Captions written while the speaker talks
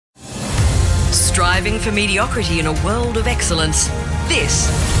Striving for mediocrity in a world of excellence. This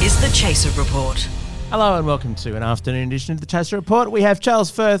is the Chaser Report. Hello and welcome to an afternoon edition of the Chaser Report. We have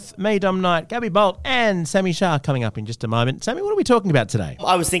Charles Firth, me, Dom Knight, Gabby Bolt and Sami Shah coming up in just a moment. Sammy, what are we talking about today?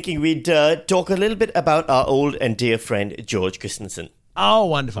 I was thinking we'd talk a little bit about our old and dear friend George Christensen. Oh,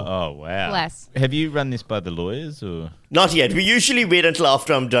 wonderful. Oh, wow. Bless. Have you run this by the lawyers or? Not yet. We usually wait until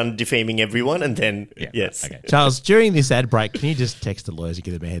after I'm done defaming everyone and then, yes. Okay. Charles, during this ad break, can you just text the lawyers and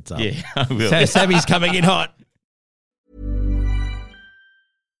give them a heads up? Yeah, I will. So Sammy's coming in hot.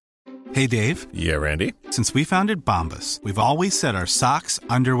 Hey, Dave. Yeah, Randy? Since we founded Bombas, we've always said our socks,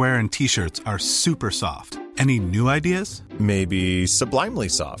 underwear, and T-shirts are super soft. Any new ideas? Maybe sublimely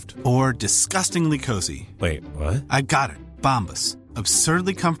soft. Or disgustingly cozy? Wait, what? I got it. Bombas.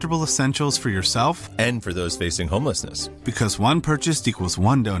 Absurdly comfortable essentials for yourself And for those facing homelessness. because one purchased equals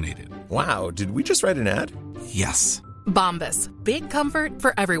one donated. Wow, did we just write an ad? Yes. Bombas. Big comfort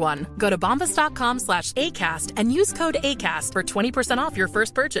for everyone. Go to bombas.com/ACAST and use code ACAST for 20% off your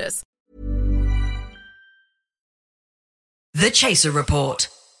first purchase. The Chaser Report.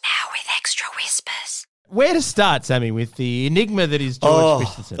 Now with extra whispers. Where to start, Sammy, with the enigma that is George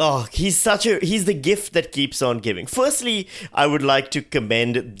Christensen? He's the gift that keeps on giving. Firstly, I would like to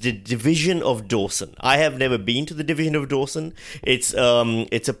commend the division of Dawson. I have never been to the division of Dawson. It's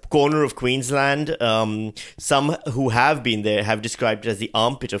a corner of Queensland. Some who have been there have described it as the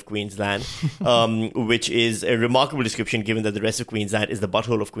armpit of Queensland, which is a remarkable description given that the rest of Queensland is the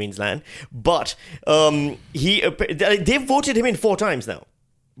butthole of Queensland. But they've voted him in 4 times now.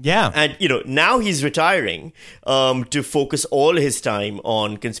 Yeah. And, now he's retiring to focus all his time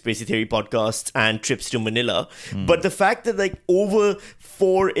on conspiracy theory podcasts and trips to Manila. But the fact that, over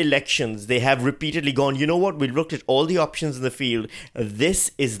 4 elections, they have repeatedly gone, you know what, we looked at all the options in the field.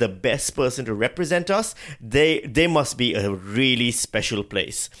 This is the best person to represent us. They must be a really special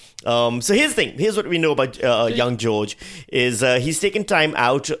place. So here's the thing. Here's what we know about young George is he's taken time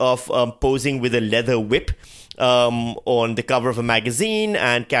out of posing with a leather whip on the cover of a magazine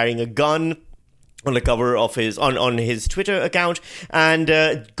and carrying a gun on the cover of his on his Twitter account, and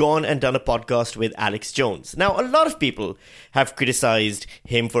gone and done a podcast with Alex Jones. Now, a lot of people have criticized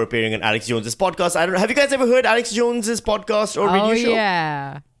him for appearing on Alex Jones's podcast. I don't know. Have you guys ever heard Alex Jones's podcast or radio show? Oh,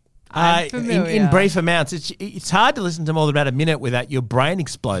 yeah. I'm familiar. In brief amounts. It's hard to listen to more than about a minute without your brain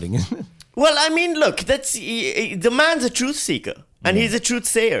exploding, isn't it? Well, I mean, look, the man's a truth seeker. And he's a truth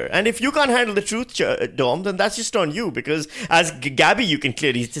sayer. And if you can't handle the truth, Dom, then that's just on you. Because as Gabby, you can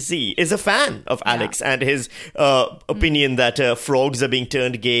clearly see, is a fan of Alex and his opinion that frogs are being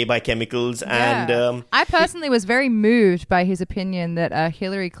turned gay by chemicals. Yeah. And I personally was very moved by his opinion that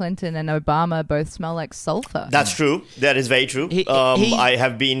Hillary Clinton and Obama both smell like sulfur. That's true. That is very true. I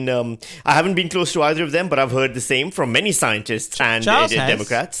haven't been close to either of them, but I've heard the same from many scientists and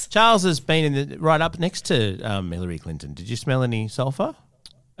Democrats. Charles has been right up next to Hillary Clinton. Did you smell any sulfur?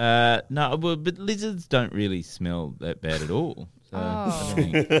 No, but lizards don't really smell that bad at all. So I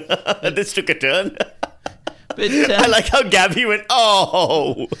don't think- This took a turn. But I like how Gabby went,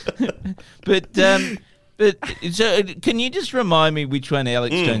 oh! But so can you just remind me which one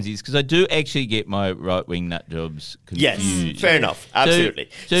Alex Jones is? Because I do actually get my right-wing nut jobs confused. Yes, fair enough. Absolutely.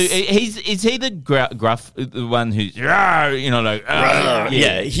 So is he the gruff, the one who's, yeah,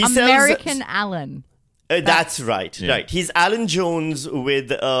 He American Allen. That's right. Right. He's Alan Jones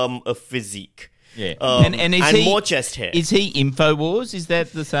with a physique. Yeah. And is more chest hair. Is he InfoWars? Is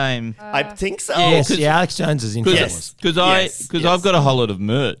that the same? I think so. Yes, Alex Jones is interesting. Yes. Because I've got a whole lot of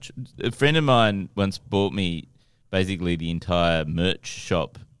merch. A friend of mine once bought me basically the entire merch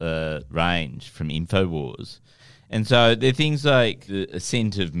shop range from InfoWars. And so there are things like the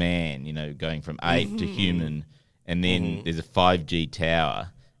ascent of man, going from ape to human, and then there's a 5G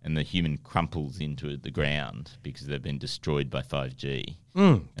tower. And the human crumples into the ground because they've been destroyed by 5G.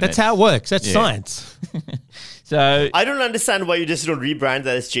 That's how it works. That's science. So I don't understand why you just don't rebrand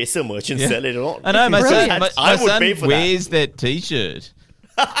that as Chaser merch and sell it on. I know my I would son pay for wears that T-shirt.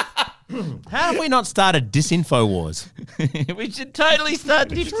 How have we not started Disinfo Wars? We should totally start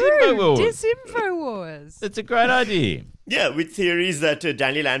Disinfo Wars. Disinfo Wars. That's a great idea. Yeah, with theories that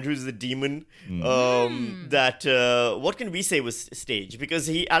Daniel Andrews is a demon. That what can we say was staged? Because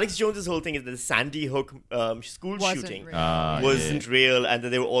Alex Jones's whole thing is that the Sandy Hook school shooting wasn't real, and that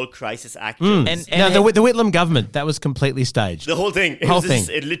they were all crisis actors. And the Whitlam government, that was completely staged. The whole thing.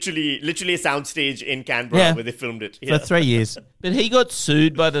 It literally a soundstage in Canberra where they filmed it for 3 years. But he got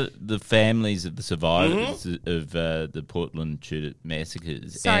sued by the families of the survivors of the Portland shooter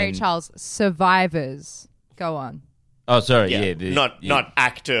massacres. Sorry, Charles. Survivors. Go on. Oh, sorry, not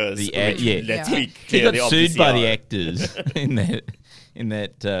actors. Let's be clear. He got sued by the actors in that. in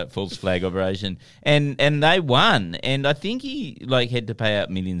that false flag operation, and they won. And I think he had to pay out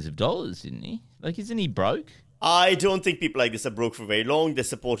millions of dollars, didn't he? Isn't he broke? I don't think people like this are broke for very long. The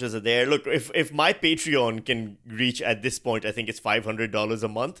supporters are there. Look, if my Patreon can reach at this point, I think it's $500 a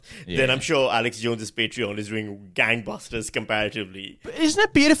month, then I'm sure Alex Jones's Patreon is doing gangbusters comparatively. But isn't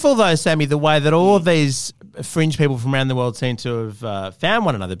it beautiful, though, Sammy, the way that all of these fringe people from around the world seem to have found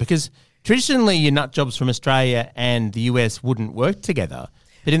one another? Because traditionally, your nut jobs from Australia and the US wouldn't work together.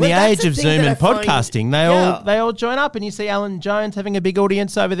 But in the age of Zoom and podcasting, they all join up, and you see Alan Jones having a big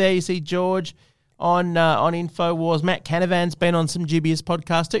audience over there. You see George on InfoWars. Matt Canavan's been on some dubious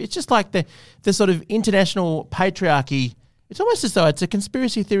podcasts too. It's just like the sort of international patriarchy. It's almost as though it's a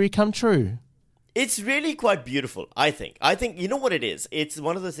conspiracy theory come true. It's really quite beautiful, I think. You know what it is? It's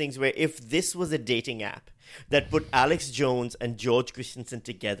one of those things where if this was a dating app that put Alex Jones and George Christensen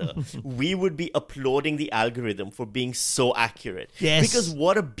together, we would be applauding the algorithm for being so accurate. Yes. Because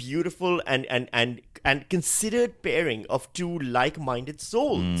what a beautiful and considered pairing of two like-minded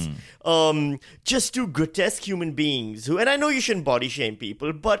souls. Just two grotesque human beings who, and I know you shouldn't body shame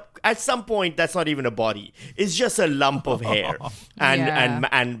people, but at some point that's not even a body. It's just a lump of hair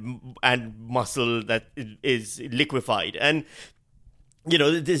and muscle that is liquefied. And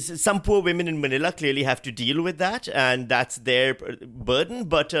there's some poor women in Manila clearly have to deal with that, and that's their burden.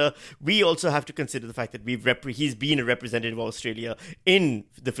 But we also have to consider the fact that he's been a representative of Australia in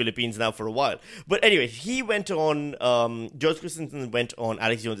the Philippines now for a while. But anyway, he went on, George Christensen went on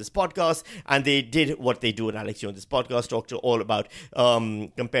Alex Jones's podcast, and they did what they do on Alex Jones's podcast, talked all about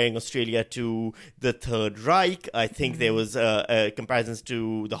comparing Australia to the Third Reich. I think there was comparisons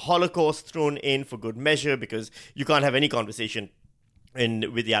to the Holocaust thrown in for good measure, because you can't have any conversation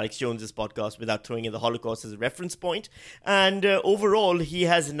with the Alex Jones's podcast without throwing in the Holocaust as a reference point. And overall, he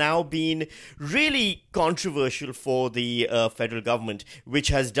has now been really controversial for the federal government, which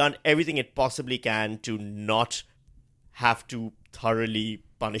has done everything it possibly can to not have to thoroughly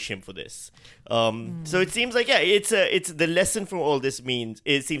punish him for this. So it seems like, it's the lesson from all this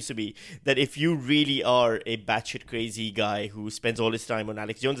seems to be that if you really are a batshit crazy guy who spends all his time on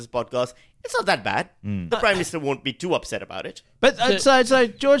Alex Jones's podcast, it's not that bad. The Prime Minister won't be too upset about it. But so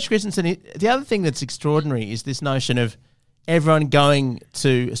George Christensen, the other thing that's extraordinary is this notion of everyone going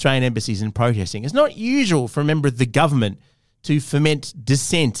to Australian embassies and protesting. It's not usual for a member of the government to foment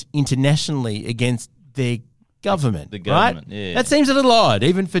dissent internationally against their government. The government, right? Yeah. That seems a little odd,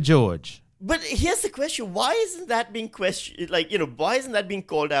 even for George. But here's the question: why isn't that being why isn't that being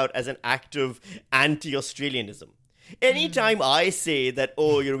called out as an act of anti-Australianism? Anytime I say that,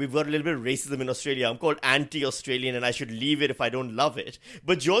 we've got a little bit of racism in Australia, I'm called anti-Australian and I should leave it if I don't love it.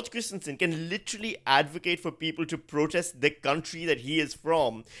 But George Christensen can literally advocate for people to protest the country that he is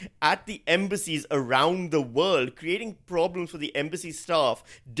from at the embassies around the world, creating problems for the embassy staff,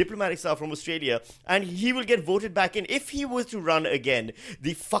 diplomatic staff from Australia, and he will get voted back in. If he was to run again,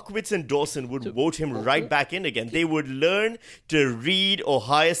 the fuckwits in Dawson would vote him right back in again. They would learn to read or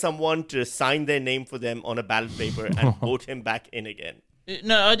hire someone to sign their name for them on a ballot paper and vote him back in again.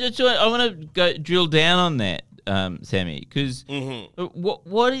 No, I want to go drill down on that, Sammy, because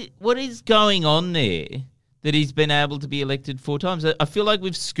what is going on there that he's been able to be elected 4 times? I feel like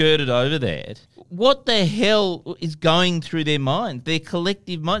we've skirted over that. What the hell is going through their minds, their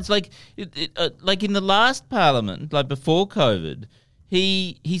collective minds? Like in the last parliament, like before COVID,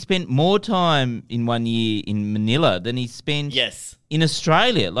 he spent more time in 1 year in Manila than he spent in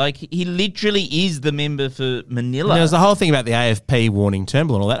Australia. Like, he literally is the member for Manila. And there was the whole thing about the AFP warning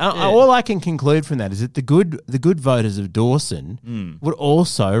Turnbull and all that. All I can conclude from that is that the good voters of Dawson would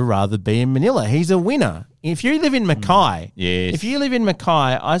also rather be in Manila. He's a winner. If you live in Mackay,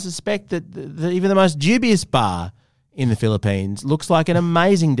 I suspect that even the most dubious bar in the Philippines looks like an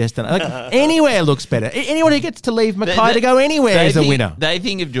amazing destination. Like, anywhere looks better. Anyone who gets to leave Mackay to go anywhere is a winner. They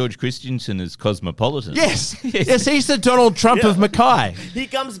think of George Christensen as cosmopolitan. Yes, he's the Donald Trump of Mackay. He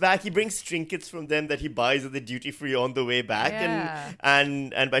comes back, he brings trinkets from them that he buys at the duty free on the way back,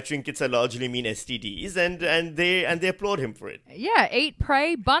 and by trinkets I largely mean STDs, and they applaud him for it. Yeah, eat,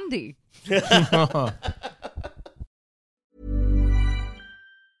 pray, Bundy.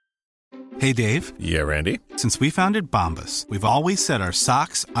 Hey, Dave. Yeah, Randy. Since we founded Bombas, we've always said our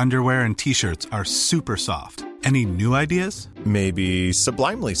socks, underwear, and T-shirts are super soft. Any new ideas? Maybe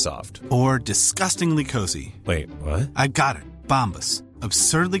sublimely soft. Or disgustingly cozy. Wait, what? I got it. Bombas.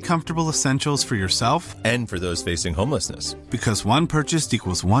 Absurdly comfortable essentials for yourself and for those facing homelessness. Because one purchased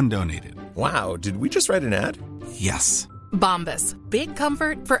equals one donated. Wow, did we just write an ad? Yes. Bombas. Big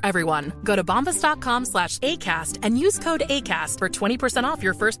comfort for everyone. Go to bombas.com/ACAST and use code ACAST for 20% off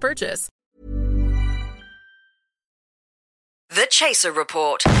your first purchase. The Chaser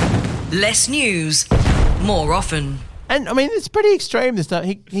Report. Less news, more often. And, I mean, it's pretty extreme, this stuff.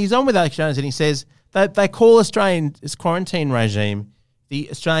 He's on with Alex Jones and he says that they call Australia's quarantine regime the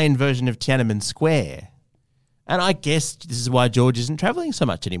Australian version of Tiananmen Square. And I guess this is why George isn't travelling so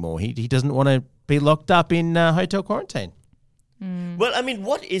much anymore. He doesn't want to be locked up in hotel quarantine. Well, I mean,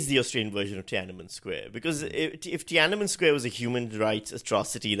 what is the Australian version of Tiananmen Square? Because if Tiananmen Square was a human rights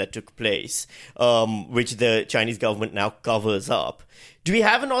atrocity that took place, which the Chinese government now covers up, do we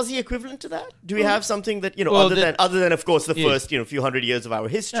have an Aussie equivalent to that? Do we have something that, other than of course the first few hundred years of our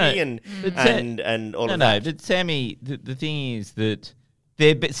history and all of that? No, but Sammy, the thing is that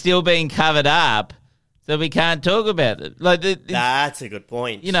they're still being covered up. So we can't talk about it. That's a good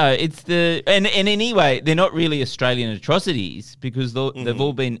point. It's and anyway, they're not really Australian atrocities because they've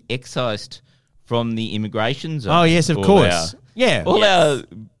all been excised from the immigration zone. Oh, yes, of course. Our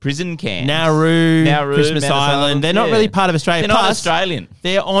prison camps. Nauru, Christmas Manus Island. They're not really part of Australia. They're not Australian.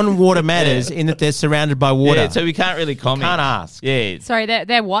 They're on water matters in that they're surrounded by water. Yeah, so we can't really comment. Can't ask. Yeah. Sorry,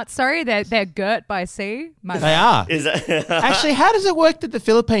 they're what? Sorry, they're girt by sea. They are. Is that Actually, how does it work that the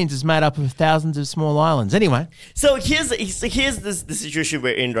Philippines is made up of thousands of small islands? Anyway, So here's the situation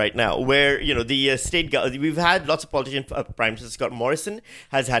we're in right now, where the state government. We've had lots of politicians. Prime Minister Scott Morrison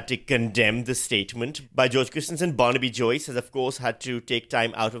has had to condemn the statement by George Christensen. Barnaby Joyce has, of course, had to take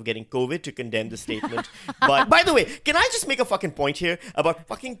time out of getting COVID to condemn the statement. But by the way, can I just make a fucking point here about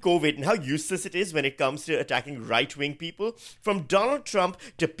fucking COVID and how useless it is when it comes to attacking right-wing people? From Donald Trump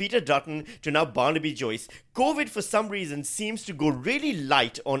to Peter Dutton to now Barnaby Joyce, COVID for some reason seems to go really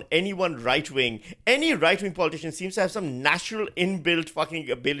light on anyone right-wing. Any right-wing politician seems to have some natural inbuilt fucking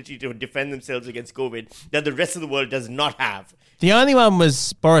ability to defend themselves against COVID that the rest of the world does not have. the only one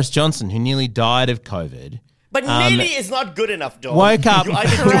was Boris Johnson, who nearly died of COVID. But nearly is not good enough, dog. Woke up- You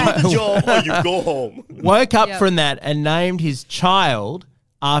either do the job or you go home. Woke up Yep. from that and named his child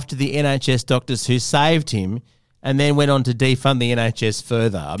after the NHS doctors who saved him, and then went on to defund the NHS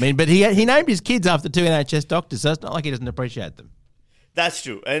further. I mean, but he named his kids after two NHS doctors, so it's not like he doesn't appreciate them. That's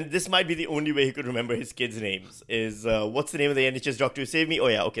true. And this might be the only way he could remember his kids' names is, what's the name of the NHS doctor who saved me? Oh,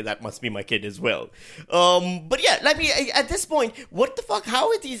 yeah, okay, that must be my kid as well. But yeah, at this point, what the fuck? How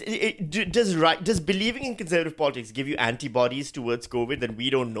are these... Does believing in conservative politics give you antibodies towards COVID that we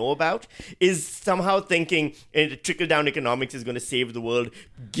don't know about? Is somehow thinking trickle-down economics is going to save the world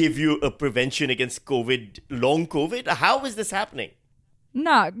give you a prevention against COVID, long COVID? How is this happening?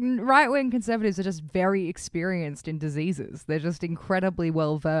 No, right-wing conservatives are just very experienced in diseases. They're just incredibly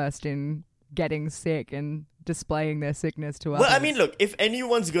well-versed in getting sick and displaying their sickness to others. Well, I mean, look, if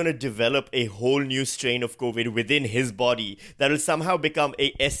anyone's going to develop a whole new strain of COVID within his body that'll somehow become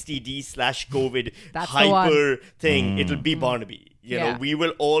a STD/COVID That's the hyper thing, it'll be Barnaby. You know, Yeah. we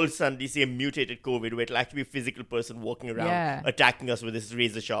will all suddenly see a mutated COVID where it'll actually be a physical person walking around Yeah. attacking us with his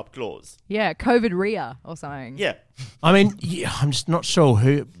razor-sharp claws. Yeah, COVID Rhea or something. Yeah. I mean, I'm just not sure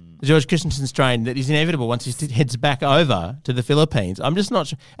who the George Christensen strain that is inevitable once he heads back over to the Philippines. I'm just not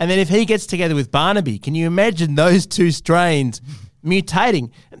sure. And then if he gets together with Barnaby, can you imagine those two strains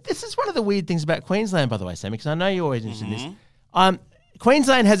mutating? And this is one of the weird things about Queensland, by the way, Sammy, because I know you're always interested in this.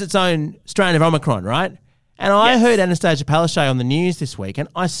 Queensland has its own strain of Omicron, right? And I heard Anastasia Palaszczuk on the news this week, and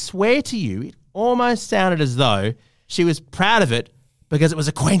I swear to you, it almost sounded as though she was proud of it because it was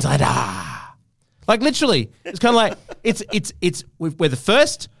a Queenslander. Like literally, it's kind of like we're the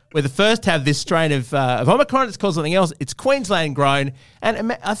first to have this strain of Omicron. It's called something else. It's Queensland grown,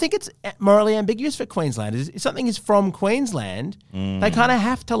 and I think it's morally ambiguous for Queensland. If something is from Queensland, they kind of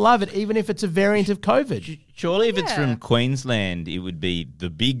have to love it, even if it's a variant of COVID. Surely if it's Yeah. from Queensland, it would be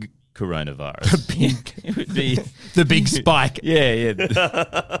the big coronavirus. It would be... The big spike. Yeah.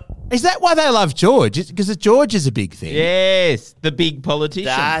 Is that why they love George? Because George is a big thing. Yes, the big politician.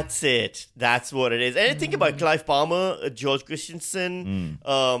 That's it. That's what it is. And think about Clive Palmer, George Christensen.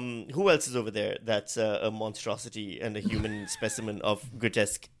 Who else is over there? That's a monstrosity and a human specimen of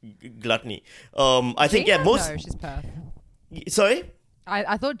grotesque gluttony. I think, Gina? most... No, she's Perth. Sorry?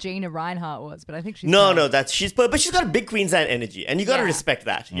 I thought Gina Reinhardt was, but I think she's No, Perth. she's but she's got a big Queensland energy, and you got to Yeah. respect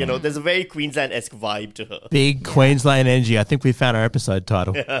that. You know, there's a very Queensland-esque vibe to her. Big Queensland energy. I think we found our episode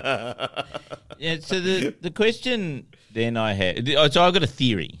title. Yeah, so the question then I had... So I've got a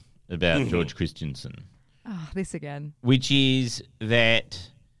theory about George Christensen, Oh, this again. which is that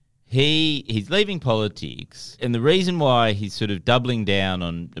he's leaving politics, and the reason why he's sort of doubling down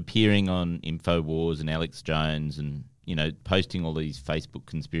on appearing on InfoWars and Alex Jones and, you know, posting all these Facebook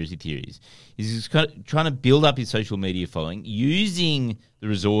conspiracy theories is he's kind of trying to build up his social media following using the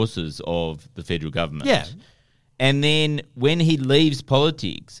resources of the federal government. Yeah. And then when he leaves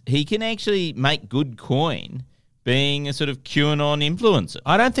politics, he can actually make good coin being a sort of QAnon influencer.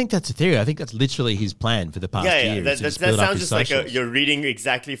 I don't think that's a theory. I think that's literally his plan for the past year. That sounds just like you're reading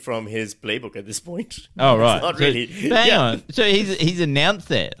exactly from his playbook at this point. Oh, right. It's not really. Hang on. So he's announced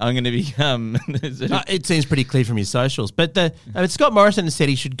that I'm going to become... It seems pretty clear from his socials. But Scott Morrison has said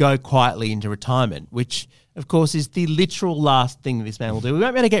he should go quietly into retirement, which, of course, is the literal last thing this man will do. We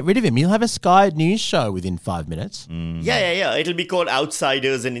won't be able to get rid of him. He'll have a Sky News show within 5 minutes. Yeah. It'll be called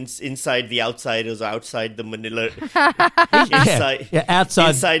Outsiders and Inside the Outsiders or Outside the Manila.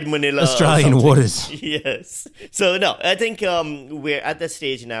 Inside Manila. Australian waters. Yes. So, no, I think we're at that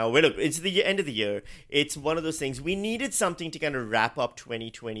stage now where, look, it's the end of the year. It's one of those things. We needed something to kind of wrap up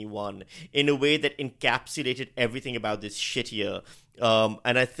 2021 in a way that encapsulated everything about this shit year.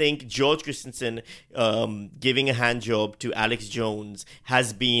 And I think George Christensen giving a hand job to Alex Jones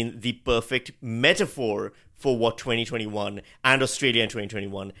has been the perfect metaphor for what 2021 and Australia in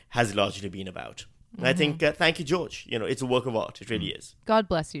 2021 has largely been about. And I think, thank you, George. It's a work of art. It really is. God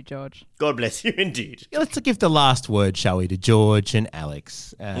bless you, George. God bless you, indeed. Yeah, let's give the last word, shall we, to George and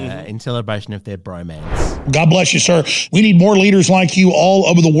Alex in celebration of their bromance. God bless you, sir. We need more leaders like you all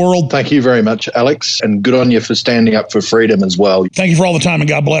over the world. Thank you very much, Alex, and good on you for standing up for freedom as well. Thank you for all the time, and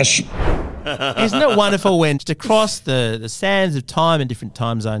God bless. Isn't it wonderful when, just across the sands of time and different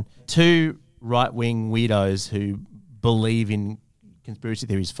time zone, two right-wing weirdos who believe in conspiracy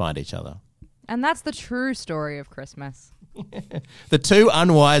theories find each other? And that's the true story of Christmas. The two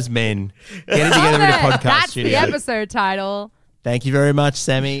unwise men getting together in a podcast That's studio. the episode title. Thank you very much,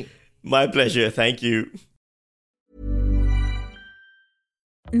 Sami. My pleasure. Thank you.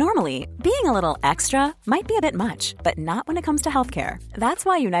 Normally, being a little extra might be a bit much, but not when it comes to healthcare. That's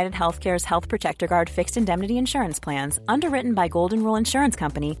why United Healthcare's Health Protector Guard fixed indemnity insurance plans, underwritten by Golden Rule Insurance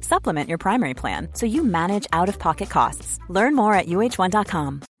Company, supplement your primary plan so you manage out-of-pocket costs. Learn more at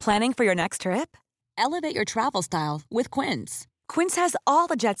uh1.com. Planning for your next trip? Elevate your travel style with Quince. Quince has all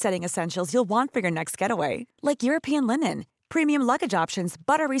the jet-setting essentials you'll want for your next getaway, like European linen, premium luggage options,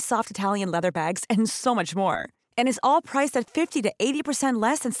 buttery soft Italian leather bags, and so much more. And is all priced at 50 to 80%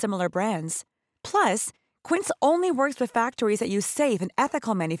 less than similar brands. Plus, Quince only works with factories that use safe and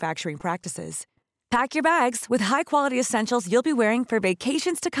ethical manufacturing practices. Pack your bags with high-quality essentials you'll be wearing for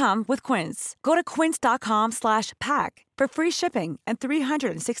vacations to come with Quince. Go to quince.com/pack for free shipping and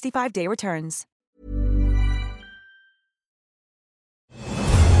 365-day returns.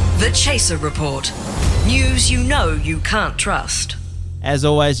 The Chaser Report. News you know you can't trust. As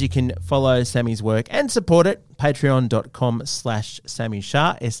always, you can follow Sami's work and support it. Patreon.com/Sami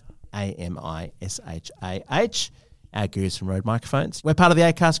Shah, SAMISHAH. Our gurus from Rode Microphones. We're part of the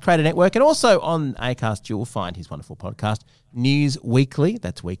Acast Creator Network, and also on Acast you'll find his wonderful podcast, News Weekly.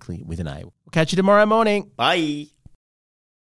 That's weekly with an A. We'll catch you tomorrow morning. Bye.